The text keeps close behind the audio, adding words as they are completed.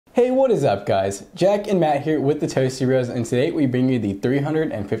Hey, what is up guys? Jack and Matt here with the Toasty Bros, and today we bring you the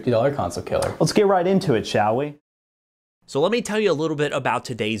 $350 console killer. Let's get right into it, shall we? So let me tell you a little bit about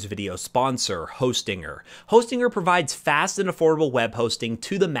today's video sponsor, Hostinger. Hostinger provides fast and affordable web hosting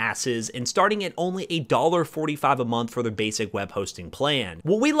to the masses, and starting at only $1.45 a month for their basic web hosting plan.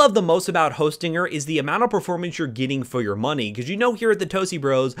 What we love the most about Hostinger is the amount of performance you're getting for your money, because you know here at the Toasty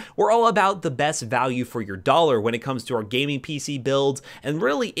Bros, we're all about the best value for your dollar when it comes to our gaming PC builds and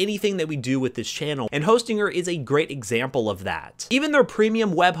really anything that we do with this channel, and Hostinger is a great example of that. Even their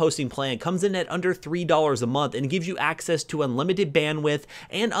premium web hosting plan comes in at under $3 a month and gives you access to unlimited bandwidth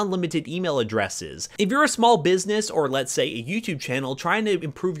and unlimited email addresses. If you're a small business or let's say a YouTube channel trying to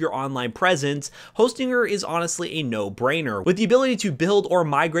improve your online presence, Hostinger is honestly a no-brainer. With the ability to build or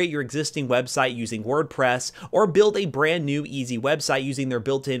migrate your existing website using WordPress or build a brand new easy website using their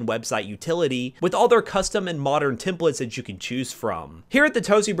built-in website utility with all their custom and modern templates that you can choose from. Here at the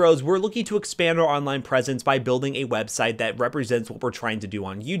Toasty Bros, we're looking to expand our online presence by building a website that represents what we're trying to do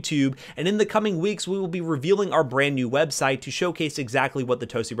on YouTube, and in the coming weeks we will be revealing our brand new website to showcase exactly what the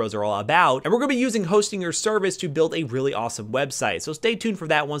Toasty Bros are all about, and we're going to be using Hostinger's service to build a really awesome website, so stay tuned for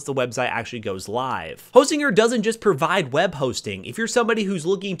that once the website actually goes live. Hostinger doesn't just provide web hosting. If you're somebody who's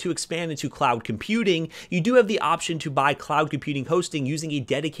looking to expand into cloud computing, you do have the option to buy cloud computing hosting using a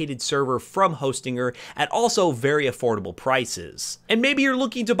dedicated server from Hostinger at also very affordable prices. And maybe you're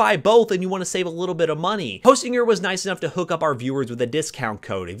looking to buy both and you want to save a little bit of money. Hostinger was nice enough to hook up our viewers with a discount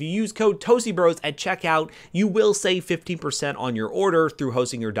code. If you use code ToastyBros at checkout, you will save 15% on your order through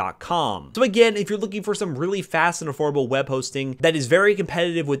Hostinger.com. So again, if you're looking for some really fast and affordable web hosting that is very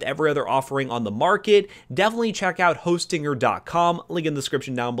competitive with every other offering on the market, definitely check out Hostinger.com, link in the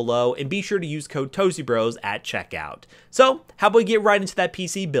description down below, and be sure to use code ToastyBros at checkout. So how about we get right into that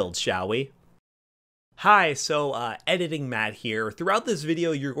PC build, shall we? Hi, so editing Matt here. Throughout this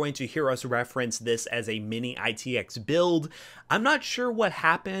video, you're going to hear us reference this as a mini ITX build. I'm not sure what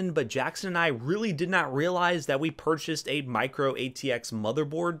happened, but Jackson and I really did not realize that we purchased a micro ATX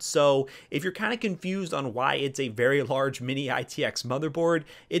motherboard. So if you're kind of confused on why it's a very large mini ITX motherboard,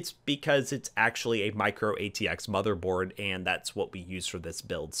 it's because it's actually a micro ATX motherboard, and that's what we use for this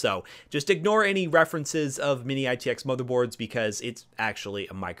build. So just ignore any references of mini ITX motherboards because it's actually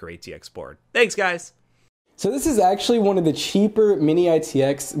a micro ATX board. Thanks, guys. So this is actually one of the cheaper mini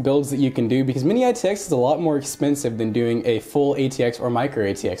ITX builds that you can do, because mini ITX is a lot more expensive than doing a full ATX or micro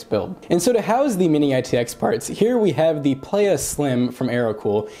ATX build. And so to house the mini ITX parts, here we have the Playa Slim from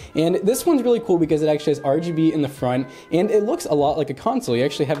Aerocool, and this one's really cool because it actually has RGB in the front and it looks a lot like a console. You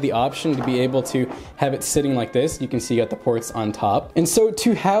actually have the option to be able to have it sitting like this. You can see you got the ports on top. And so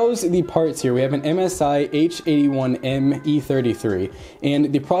to house the parts here, we have an MSI H81M E33,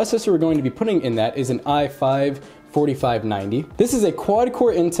 and the processor we're going to be putting in that is an i5-4590. This is a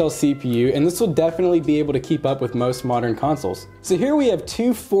quad-core Intel CPU, and this will definitely be able to keep up with most modern consoles. So here we have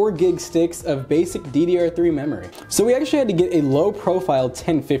two 4 gig sticks of basic DDR3 memory. So we actually had to get a low-profile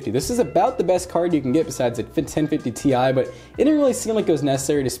 1050. This is about the best card you can get besides a 1050 Ti, but it didn't really seem like it was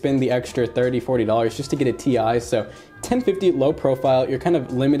necessary to spend the extra $30–40 just to get a Ti, so 1050 low profile, you're kind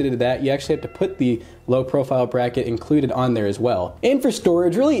of limited to that. You actually have to put the low profile bracket included on there as well. And for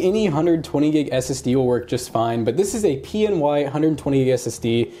storage, really any 120 gig SSD will work just fine, but this is a PNY 120 gig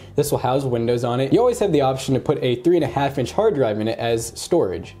SSD. This will house Windows on it. You always have the option to put a 3.5-inch hard drive in it as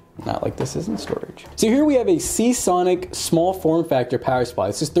storage. Not like this isn't storage. So here we have a Seasonic small form factor power supply.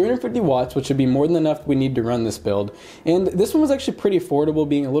 This is 350 watts, which should be more than enough we need to run this build. And this one was actually pretty affordable,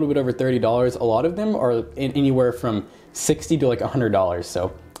 being a little bit over $30. A lot of them are anywhere from $60 to like $100,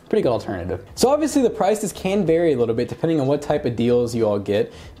 so pretty good alternative. So obviously the prices can vary a little bit depending on what type of deals you all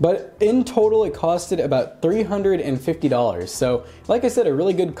get, but in total it costed about $350. So like I said, a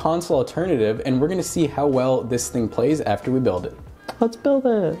really good console alternative, and we're gonna see how well this thing plays after we build it. Let's build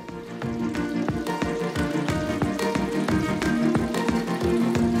it.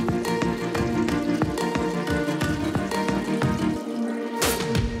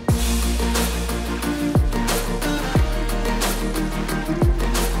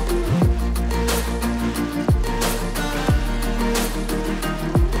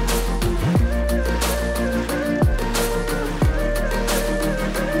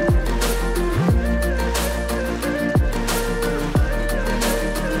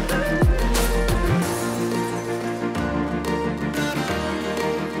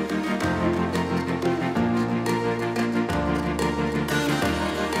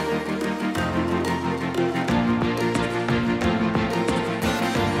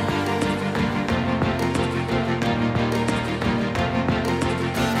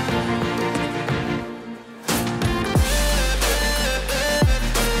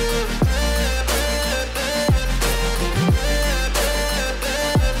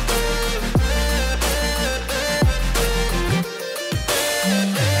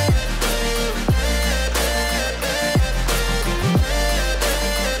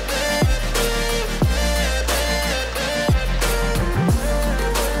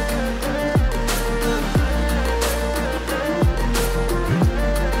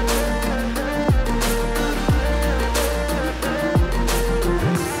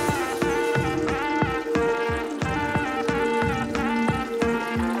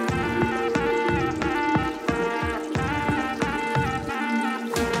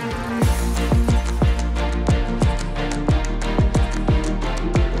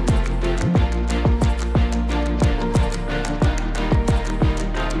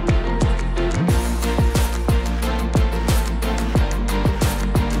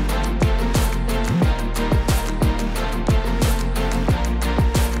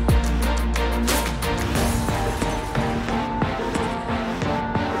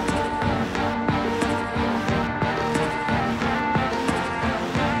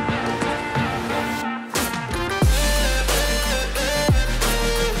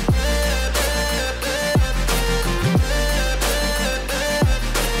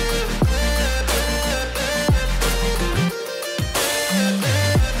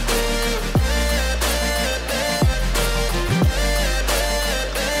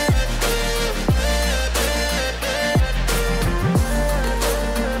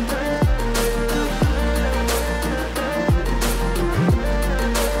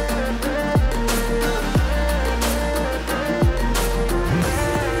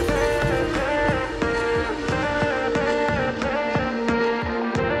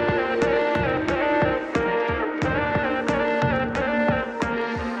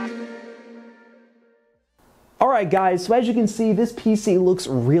 Alright guys, so as you can see, this PC looks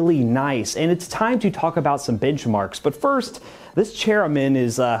really nice, and it's time to talk about some benchmarks. But first, this chair I'm in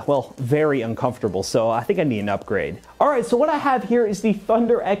is, well, very uncomfortable, so I think I need an upgrade. Alright, so what I have here is the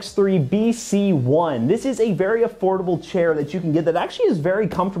Thunder X3 BC1. This is a very affordable chair that you can get that actually is very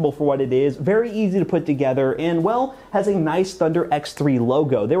comfortable for what it is, very easy to put together, and, well, has a nice Thunder X3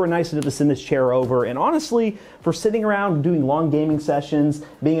 logo. They were nice enough to send this chair over, and honestly, for sitting around doing long gaming sessions,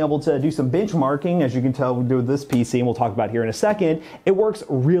 being able to do some benchmarking, as you can tell we do with this PC, and we'll talk about here in a second, it works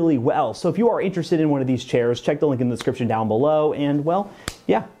really well. So if you are interested in one of these chairs, check the link in the description down below, and well,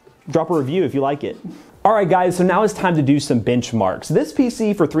 yeah, drop a review if you like it. Alright guys, so now it's time to do some benchmarks. This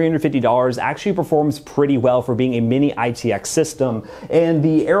PC for $350 actually performs pretty well for being a mini ITX system, and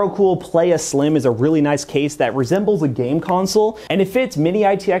the Aerocool Playa Slim is a really nice case that resembles a game console, and it fits mini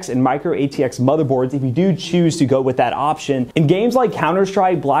ITX and micro ATX motherboards if you do choose to go with that option. In games like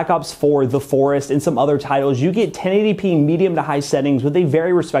Counter-Strike, Black Ops 4, The Forest, and some other titles, you get 1080p medium to high settings with a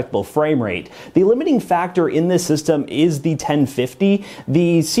very respectable frame rate. The limiting factor in this system is the 1050.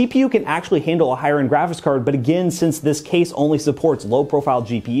 The CPU can actually handle a higher-end graphics card, but again, since this case only supports low profile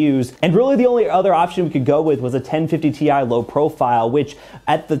GPUs, and really the only other option we could go with was a 1050 Ti low profile, which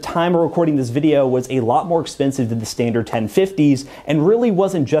at the time of recording this video was a lot more expensive than the standard 1050s and really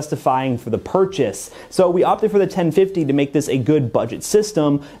wasn't justifying for the purchase. So we opted for the 1050 to make this a good budget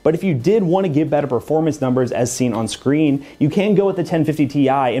system, but if you did want to get better performance numbers as seen on screen, you can go with the 1050 Ti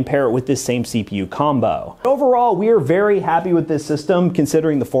and pair it with this same CPU combo. Overall, we are very happy with this system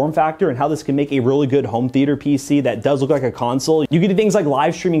considering the form factor and how this can make a really good home theater PC that does look like a console. You can do things like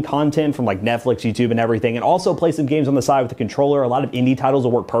live streaming content from like Netflix, YouTube, and everything, and also play some games on the side with the controller. A lot of indie titles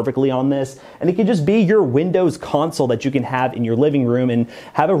will work perfectly on this, and it can just be your Windows console that you can have in your living room and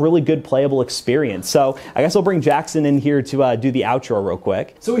have a really good playable experience. So I guess I'll bring Jackson in here to do the outro real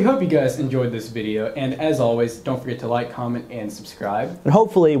quick. So we hope you guys enjoyed this video, and as always, don't forget to like, comment, and subscribe. And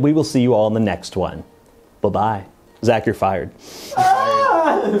hopefully we will see you all in the next one. Bye-bye. Zach, you're fired.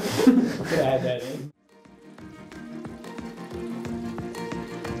 Add that in.